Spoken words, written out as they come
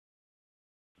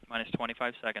minus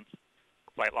 25 seconds.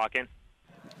 Flight lock in.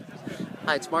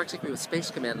 Hi, it's Mark Zickery with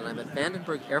Space Command, and I'm at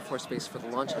Vandenberg Air Force Base for the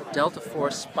launch of Delta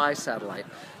IV spy satellite.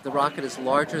 The rocket is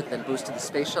larger than boosted the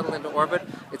space shuttle into orbit.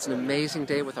 It's an amazing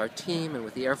day with our team and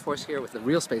with the Air Force here, with the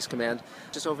real Space Command.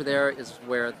 Just over there is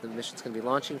where the mission's going to be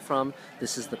launching from.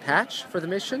 This is the patch for the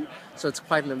mission, so it's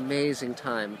quite an amazing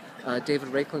time. David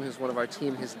Rakelin, who's one of our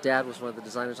team, his dad was one of the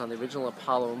designers on the original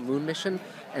Apollo moon mission,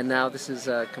 and now this is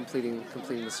completing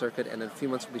the circuit, and in a few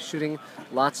months we'll be shooting.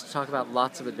 Lots to talk about,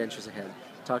 lots of adventures ahead.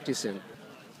 Talk to you soon.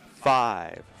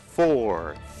 5,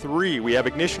 4, 3. We have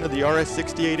ignition of the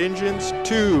RS-68 engines.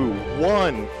 2,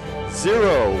 1,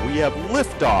 0. We have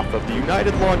liftoff of the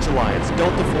United Launch Alliance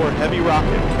Delta IV Heavy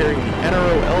rocket carrying the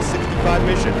NRO L-65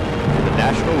 mission to the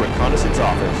National Reconnaissance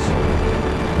Office.